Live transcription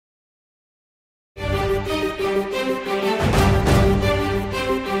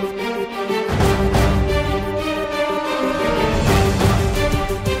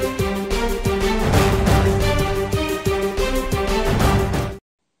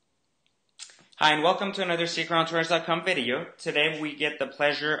Hi, and welcome to another SecretEntourage.com video. Today we get the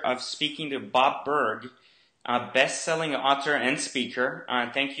pleasure of speaking to Bob Burg, a best-selling author and speaker.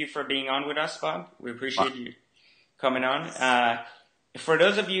 Thank you for being on with us, Bob. We appreciate you coming on. For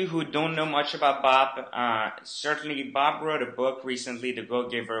those of you who don't know much about Bob, certainly Bob wrote a book recently, The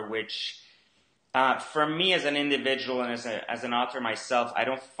Go-Giver, which for me as an individual and as an author myself, I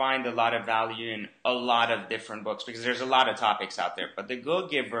don't find a lot of value in a lot of different books because there's a lot of topics out there. But The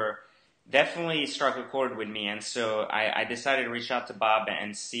Go-Giver definitely struck a chord with me, and so I decided to reach out to Bob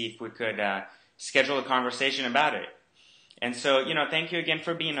and see if we could schedule a conversation about it. And so, thank you again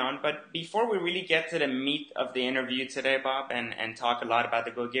for being on. But before we really get to the meat of the interview today, Bob, and talk a lot about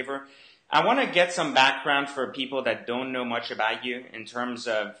The Go-Giver, I want to get some background for people that don't know much about you in terms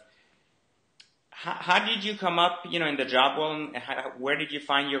of how did you come up, in the job world? Where did you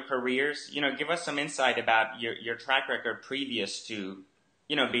find your careers? Give us some insight about your track record previous to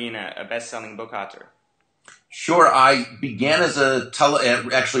being a best-selling book author. Sure. I began as a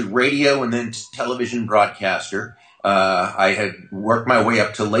actually radio and then television broadcaster. I had worked my way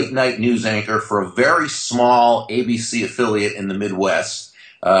up to late-night news anchor for a very small ABC affiliate in the Midwest.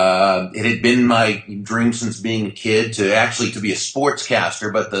 It had been my dream since being a kid to be a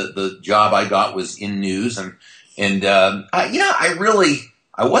sportscaster, but the job I got was in news, I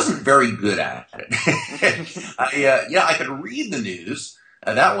wasn't very good at it. I could read the news.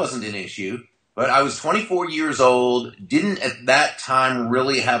 That wasn't an issue, but I was 24 years old, didn't at that time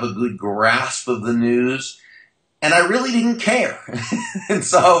really have a good grasp of the news, and I really didn't care. And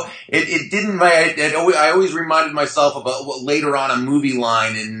so it didn't, I always reminded myself about what later on a movie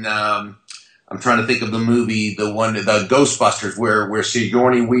line in, I'm trying to think of the movie, the Ghostbusters, where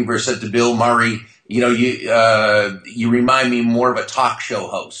Sigourney Weaver said to Bill Murray, you remind me more of a talk show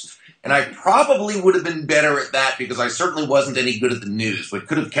host. And I probably would have been better at that because I certainly wasn't any good at the news, but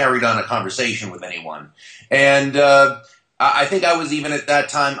could have carried on a conversation with anyone. And I think I was even at that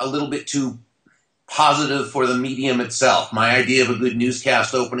time a little bit too positive for the medium itself. My idea of a good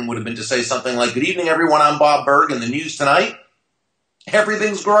newscast opening would have been to say something like, "Good evening, everyone. I'm Bob Burg, and the news tonight,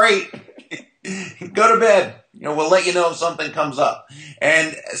 everything's great. Go to bed. We'll let you know if something comes up."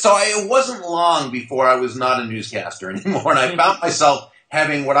 And so it wasn't long before I was not a newscaster anymore, and I found myself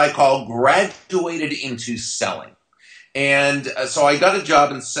having what I call graduated into selling. And so I got a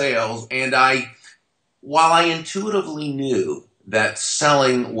job in sales, and while I intuitively knew that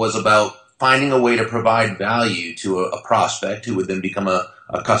selling was about finding a way to provide value to a prospect who would then become a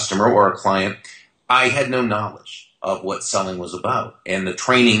customer or a client, I had no knowledge of what selling was about. And the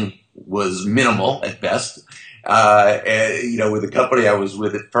training was minimal at best, with the company I was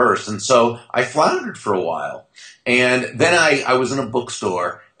with at first. And so I floundered for a while. And then I was in a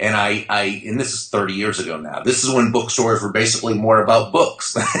bookstore, and and this is 30 years ago now. This is when bookstores were basically more about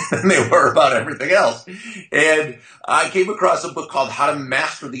books than they were about everything else. And I came across a book called How to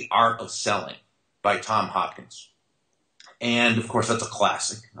Master the Art of Selling by Tom Hopkins. And of course, that's a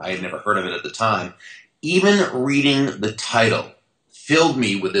classic. I had never heard of it at the time. Even reading the title filled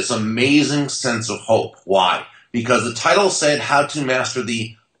me with this amazing sense of hope. Why? Because the title said How to Master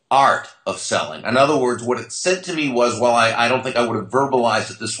the Art of Selling. In other words, what it said to me was, well, I don't think I would have verbalized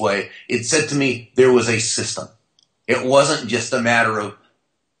it this way. It said to me there was a system. It wasn't just a matter of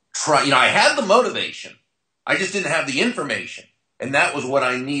I had the motivation. I just didn't have the information. And that was what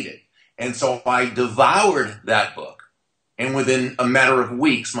I needed. And so I devoured that book. And within a matter of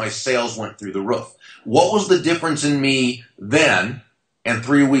weeks, my sales went through the roof. What was the difference in me then and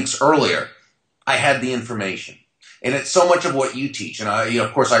 3 weeks earlier? I had the information. And it's so much of what you teach. And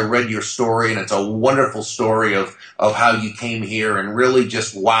of course, I read your story, and it's a wonderful story of how you came here and really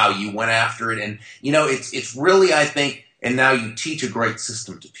just, wow, you went after it. And, it's really, I think, and now you teach a great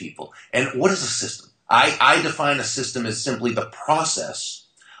system to people. And what is a system? I define a system as simply the process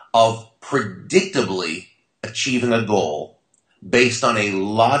of predictably achieving a goal based on a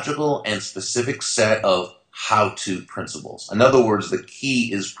logical and specific set of how-to principles. In other words, the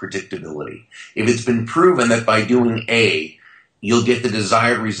key is predictability. If it's been proven that by doing A, you'll get the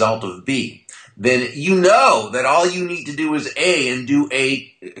desired result of B, then you know that all you need to do is A and do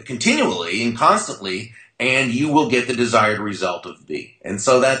A continually and constantly, and you will get the desired result of B. And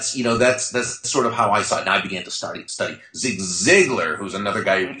so that's sort of how I saw it. And I began to study Zig Ziglar, who's another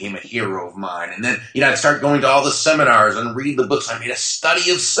guy who became a hero of mine. And then, I'd start going to all the seminars and read the books. I made a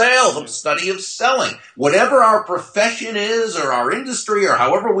study of sales, a study of selling. Whatever our profession is, or our industry, or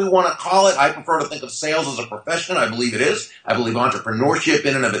however we want to call it, I prefer to think of sales as a profession. I believe it is. I believe entrepreneurship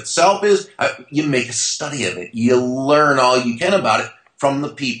in and of itself is. You make a study of it. You learn all you can about it from the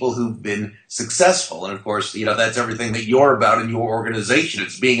people who've been successful. And of course, that's everything that you're about in your organization.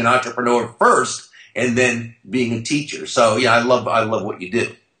 It's being an entrepreneur first and then being a teacher. So yeah, I love what you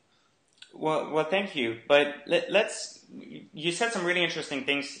do. Well, thank you. But you said some really interesting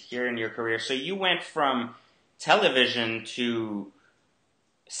things here in your career. So you went from television to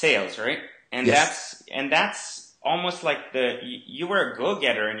sales, right? And yes. that's almost like you were a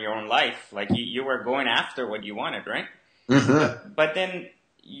go-getter in your own life. Like you were going after what you wanted, right? Mm-hmm. But then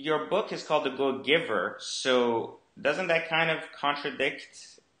your book is called The Go-Giver. So doesn't that kind of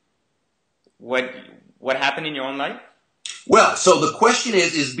contradict what happened in your own life? Well, so the question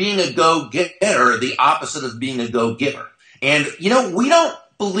is being a go-getter the opposite of being a go-giver? And, we don't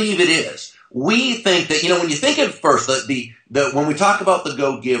believe it is. We think that, when you think at first, when we talk about the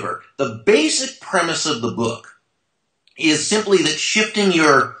go-giver, the basic premise of the book is simply that shifting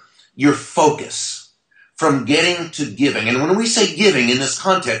your focus from getting to giving. And when we say giving in this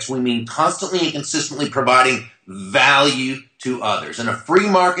context, we mean constantly and consistently providing value to others. In a free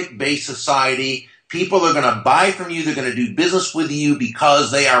market-based society, people are going to buy from you. They're going to do business with you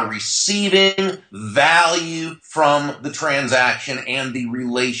because they are receiving value from the transaction and the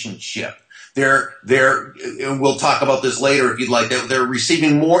relationship. And we'll talk about this later if you'd like, they're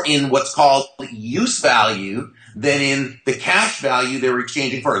receiving more in what's called use value than in the cash value they're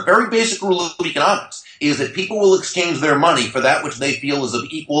exchanging for. A very basic rule of economics is that people will exchange their money for that which they feel is of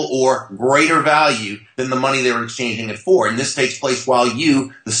equal or greater value than the money they were exchanging it for. And this takes place while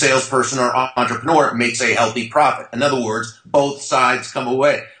you, the salesperson or entrepreneur, makes a healthy profit. In other words, both sides come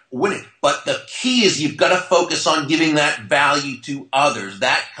away winning. But the key is you've got to focus on giving that value to others.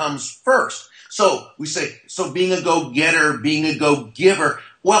 That comes first. So we say, being a go-getter, being a go-giver.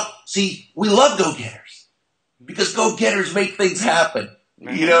 Well, see, we love go-getters because go-getters make things happen.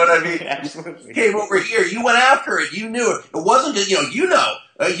 You know what I mean? Absolutely. You came over here. You went after it. You knew it. It wasn't just, you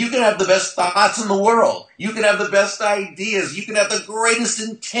can have the best thoughts in the world. You can have the best ideas. You can have the greatest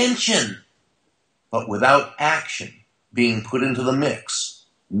intention. But without action being put into the mix,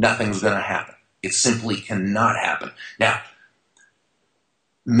 nothing's going to happen. It simply cannot happen. Now,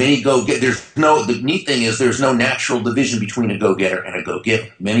 the neat thing is there's no natural division between a go-getter and a go-giver.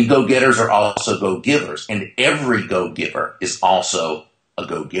 Many go-getters are also go-givers, and every go-giver is also a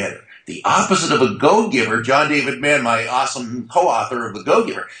go-getter. The opposite of a go-giver, John David Mann, my awesome co-author of The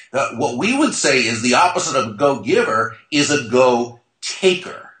Go-Giver, what we would say is the opposite of a go-giver is a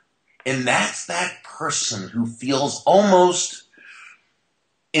go-taker. And that's that person who feels almost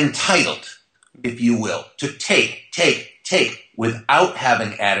entitled, if you will, to take without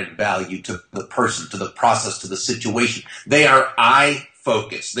having added value to the person, to the process, to the situation. They are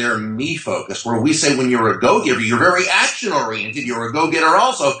I-focused. They're me-focused, where we say when you're a go-giver, you're very action-oriented. You're a go-getter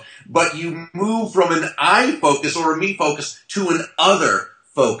also, but you move from an I-focus or a me-focus to an other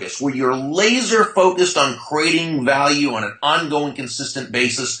focus, where you're laser-focused on creating value on an ongoing, consistent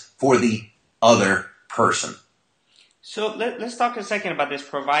basis for the other person. So let's talk a second about this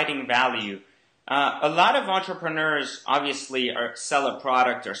providing value. A lot of entrepreneurs obviously sell a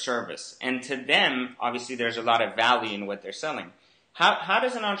product or service, and to them, obviously, there's a lot of value in what they're selling. How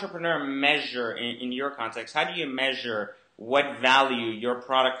does an entrepreneur measure, in your context, how do you measure what value your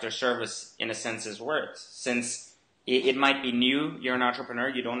product or service, in a sense, is worth? Since it might be new, you're an entrepreneur,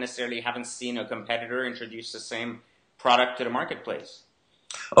 you don't necessarily haven't seen a competitor introduce the same product to the marketplace.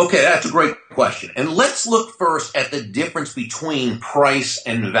 Okay, that's a great question. And let's look first at the difference between price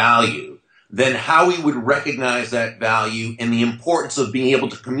and value, then how we would recognize that value and the importance of being able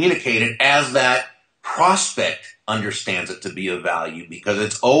to communicate it as that prospect understands it to be of value, because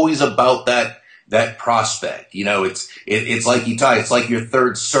it's always about that prospect. It's like it's like your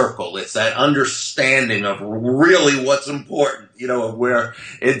third circle. It's that understanding of really what's important, of where.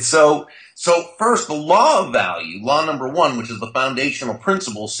 And so first, the law of value, law number one, which is the foundational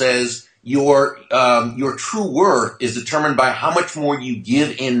principle, says your true worth is determined by how much more you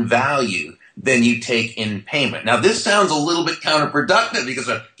give in value than you take in payment. Now, this sounds a little bit counterproductive, because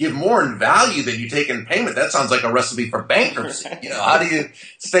give more in value than you take in payment. That sounds like a recipe for bankruptcy. How do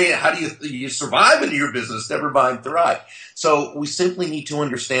you survive in your business, never mind thrive? So we simply need to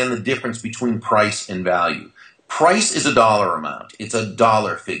understand the difference between price and value. Price is a dollar amount. It's a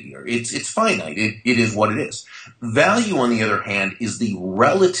dollar figure. It's finite. It is what it is. Value, on the other hand, is the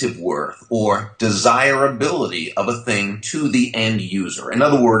relative worth or desirability of a thing to the end user. In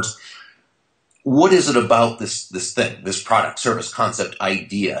other words, what is it about this thing, this product, service, concept,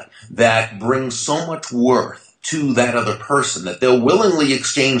 idea, that brings so much worth to that other person that they'll willingly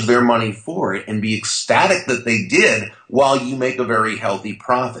exchange their money for it and be ecstatic that they did, while you make a very healthy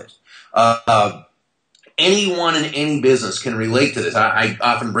profit? anyone in any business can relate to this. I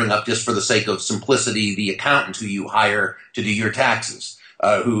often bring up, just for the sake of simplicity, the accountant who you hire to do your taxes,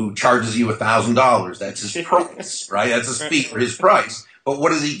 who charges you $1,000. That's his price, right? That's his fee for his price. But what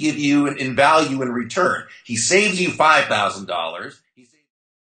does he give you in value in return? He saves you $5,000.